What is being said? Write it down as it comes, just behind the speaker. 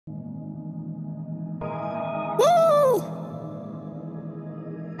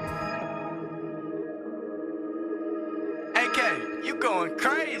You going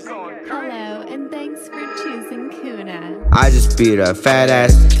crazy. Hello, and thanks for choosing Kuna. I just beat a fat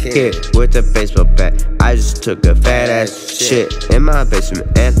ass kid with a baseball bat. I just took a fat ass shit in my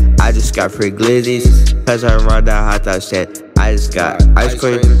basement, and I just got free glizzies, cause I run the hot dog stand. I just got ice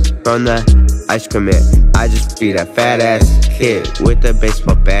cream from the ice cream man. I just beat a fat ass kid with a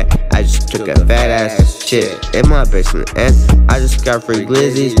baseball bat. I just took a fat ass shit in my basement, and I just got free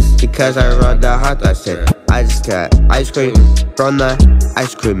glizzies, because I run the hot dog stand. I just got ice cream from the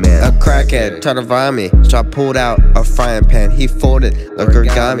ice cream man. A crackhead tried to vibe me, so I pulled out a frying pan. He folded like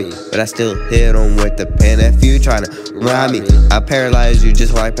origami, but I still hit him with the pan. If you tryna rhyme me, I paralyze you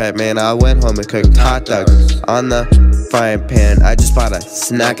just like Batman. I went home and cooked hot dogs on the frying pan. I just bought a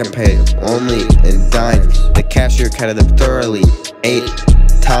snack and paid only in dimes. The cashier counted them thoroughly 8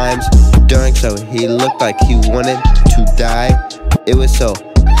 times. During so he looked like he wanted to die. It was so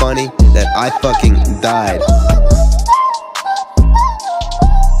funny that I fucking died.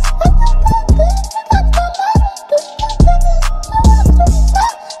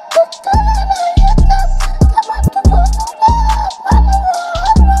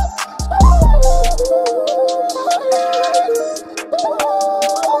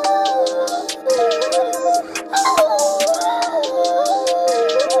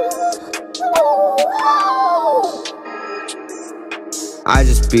 I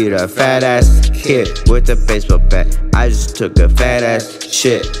just beat a fat ass kid with a baseball bat. I just took a fat ass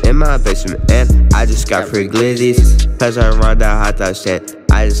shit in my basement, and I just got free glizzies, cause I run the hot dog stand.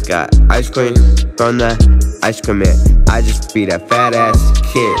 I just got ice cream from the ice cream man. I just beat a fat ass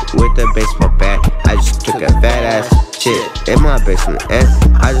kid with a baseball bat. I just took a fat ass shit in my basement, and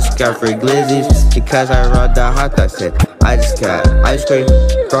I just got free glizzies, because I run the hot dog stand. I just got ice cream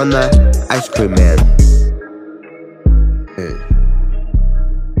from the ice cream man.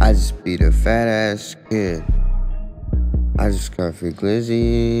 I just beat a fat ass kid. I just got free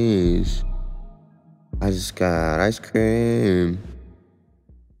glizzies. I just got ice cream.